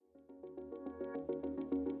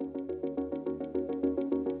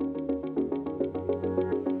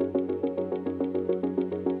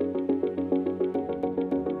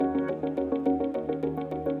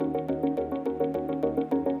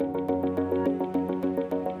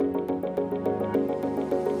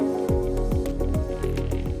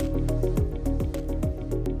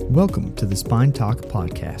Welcome to the Spine Talk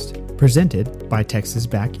podcast, presented by Texas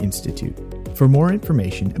Back Institute. For more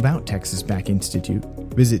information about Texas Back Institute,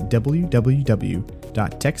 visit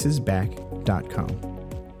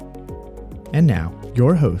www.texasback.com. And now,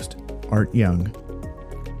 your host, Art Young.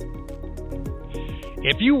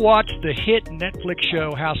 If you watch the hit Netflix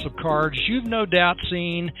show House of Cards, you've no doubt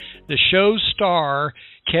seen the show's star,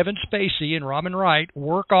 Kevin Spacey and Robin Wright,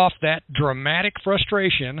 work off that dramatic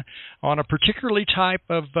frustration on a particularly type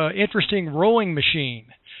of interesting rowing machine.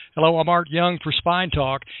 Hello, I'm Art Young for Spine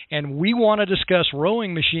Talk, and we want to discuss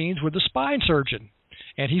rowing machines with a spine surgeon.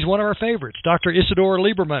 And he's one of our favorites, Dr. Isidore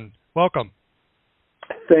Lieberman. Welcome.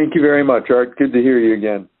 Thank you very much, Art. Good to hear you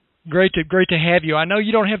again. Great to have you. I know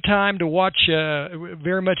you don't have time to watch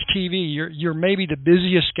very much TV. You're maybe the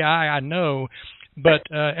busiest guy I know, but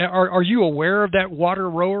are you aware of that water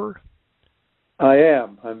rower? I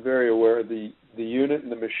am. I'm very aware of the unit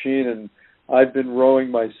and the machine, and I've been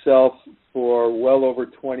rowing myself for well over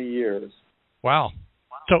 20 years. Wow.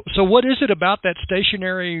 So what is it about that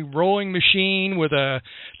stationary rowing machine with a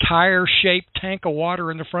tire-shaped tank of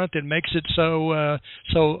water in the front that makes it so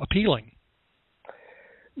appealing?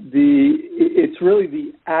 It's really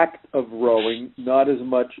the act of rowing, not as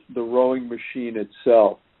much the rowing machine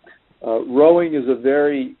itself. Rowing is a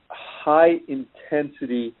very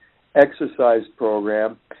high-intensity exercise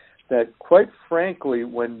program that, quite frankly,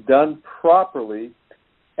 when done properly,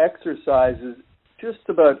 exercises just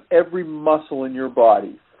about every muscle in your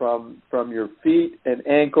body, from your feet and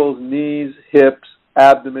ankles, knees, hips,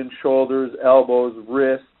 abdomen, shoulders, elbows,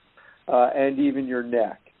 wrists, and even your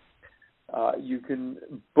neck. You can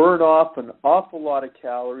burn off an awful lot of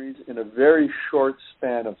calories in a very short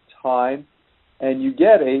span of time, and you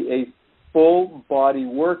get a full body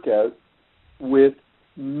workout with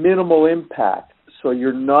minimal impact, so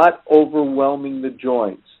you're not overwhelming the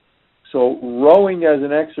joints. So rowing as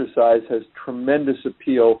an exercise has tremendous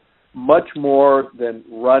appeal, much more than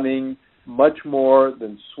running, much more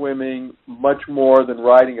than swimming, much more than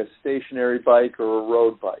riding a stationary bike or a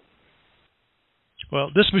road bike. Well,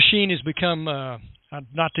 this machine has become,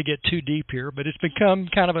 not to get too deep here, but it's become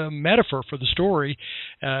kind of a metaphor for the story.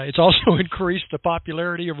 It's also increased the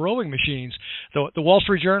popularity of rowing machines. The Wall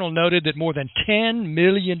Street Journal noted that more than 10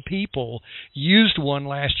 million people used one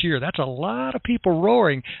last year. That's a lot of people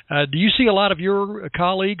rowing. Do you see a lot of your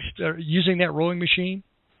colleagues using that rowing machine?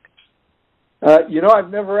 I've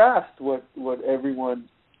never asked what everyone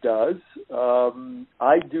does.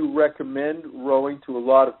 I do recommend rowing to a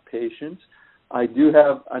lot of patients. I do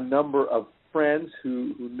have a number of friends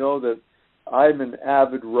who know that I'm an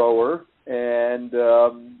avid rower and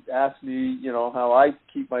ask me, how I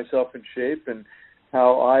keep myself in shape and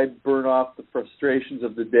how I burn off the frustrations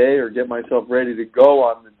of the day or get myself ready to go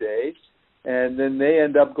on the day. And then they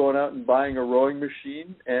end up going out and buying a rowing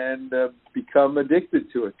machine and become addicted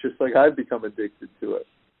to it, just like I've become addicted to it.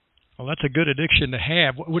 Well, that's a good addiction to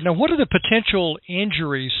have. Now, what are the potential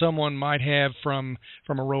injuries someone might have from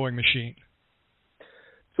a rowing machine?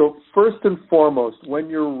 So first and foremost, when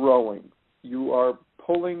you're rowing, you are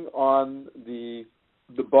pulling on the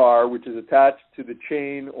bar, which is attached to the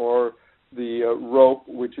chain, or the rope,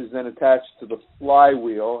 which is then attached to the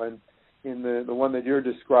flywheel. And in the one that you're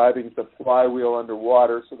describing, it's a flywheel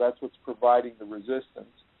underwater, so that's what's providing the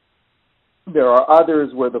resistance. There are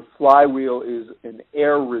others where the flywheel is an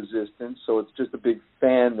air resistance, so it's just a big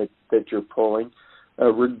fan that you're pulling.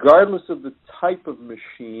 Regardless of the type of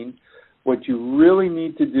machine, what you really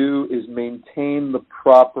need to do is maintain the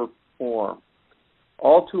proper form.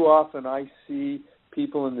 All too often I see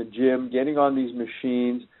people in the gym getting on these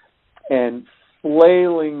machines and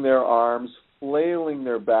flailing their arms, flailing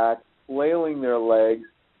their back, flailing their legs,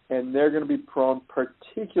 and they're going to be prone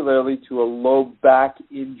particularly to a low back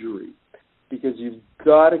injury because you've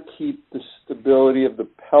got to keep the stability of the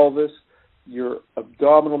pelvis. Your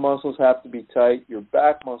abdominal muscles have to be tight. Your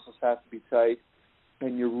back muscles have to be tight.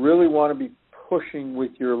 And you really want to be pushing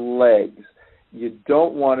with your legs. You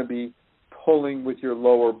don't want to be pulling with your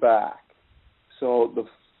lower back. So the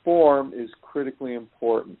form is critically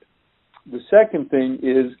important. The second thing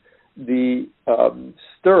is the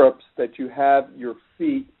stirrups that you have your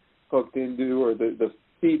feet hooked into, or the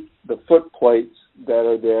foot plates that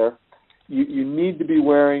are there. You need to be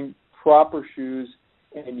wearing proper shoes,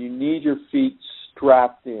 and you need your feet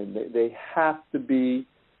strapped in. They have to be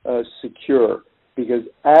secure. Because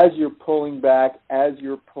as you're pulling back, as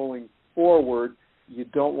you're pulling forward, you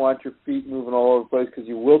don't want your feet moving all over the place because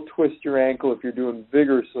you will twist your ankle if you're doing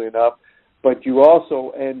vigorously enough, but you also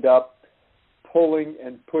end up pulling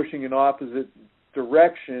and pushing in opposite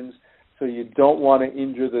directions, so you don't want to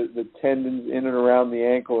injure the tendons in and around the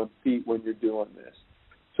ankle and feet when you're doing this.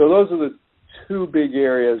 So those are the two big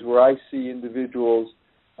areas where I see individuals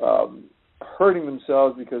hurting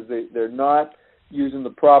themselves because they're not using the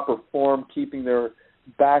proper form, keeping their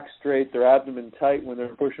back straight, their abdomen tight when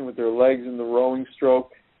they're pushing with their legs in the rowing stroke,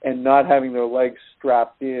 and not having their legs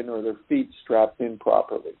strapped in or their feet strapped in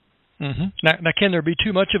properly. Mm-hmm. Now, can there be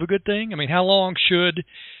too much of a good thing? I mean, how long should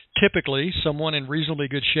typically someone in reasonably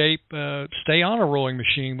good shape stay on a rowing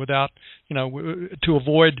machine without, to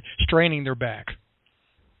avoid straining their back?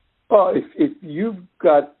 Well, if you've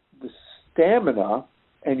got the stamina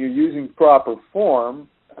and you're using proper form,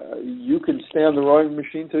 you can stay on the rowing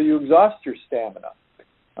machine till you exhaust your stamina.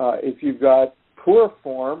 If you've got poor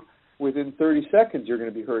form, within 30 seconds you're going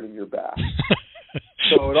to be hurting your back.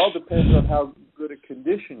 So it all depends on how good a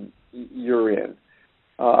condition you're in.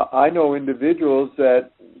 I know individuals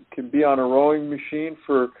that can be on a rowing machine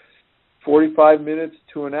for 45 minutes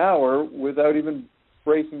to an hour without even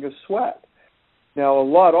breaking a sweat. Now, a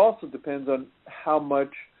lot also depends on how much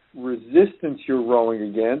resistance you're rowing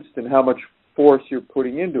against and how much force you're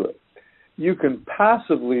putting into it. You can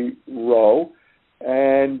passively row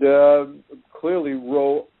and clearly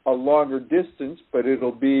row a longer distance, but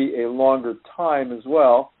it'll be a longer time as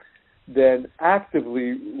well than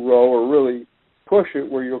actively row or really push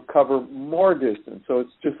it where you'll cover more distance. So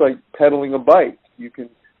it's just like pedaling a bike. You can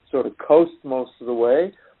sort of coast most of the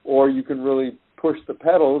way, or you can really push the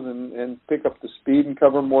pedals and pick up the speed and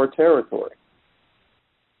cover more territory.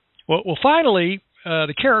 Well, finally,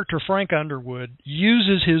 the character Frank Underwood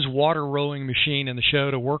uses his water rowing machine in the show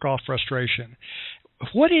to work off frustration.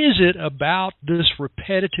 What is it about this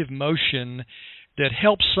repetitive motion that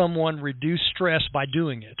helps someone reduce stress by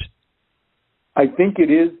doing it? I think it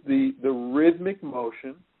is the rhythmic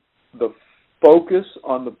motion, the focus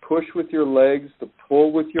on the push with your legs, the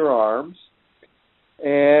pull with your arms,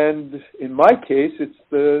 and in my case, it's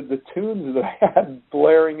the tunes that I had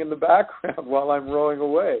blaring in the background while I'm rowing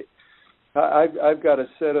away. I've got a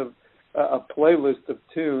set of a playlist of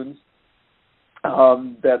tunes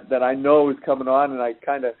that I know is coming on, and I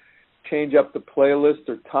kind of change up the playlist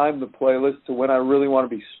or time the playlist to when I really want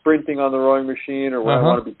to be sprinting on the rowing machine or when I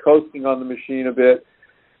want to be coasting on the machine a bit.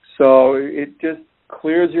 So it just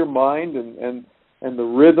clears your mind, and the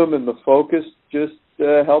rhythm and the focus just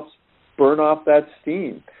helps burn off that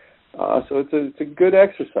steam. So it's a good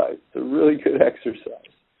exercise. It's a really good exercise.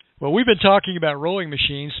 Well, we've been talking about rowing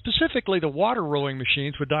machines, specifically the water rowing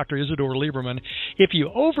machines with Dr. Isidore Lieberman. If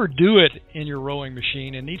you overdo it in your rowing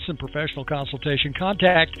machine and need some professional consultation,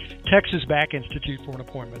 contact Texas Back Institute for an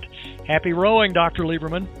appointment. Happy rowing, Dr.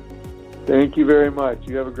 Lieberman. Thank you very much.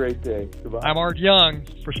 You have a great day. Goodbye. I'm Art Young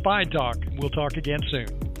for Spine Talk. We'll talk again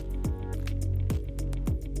soon.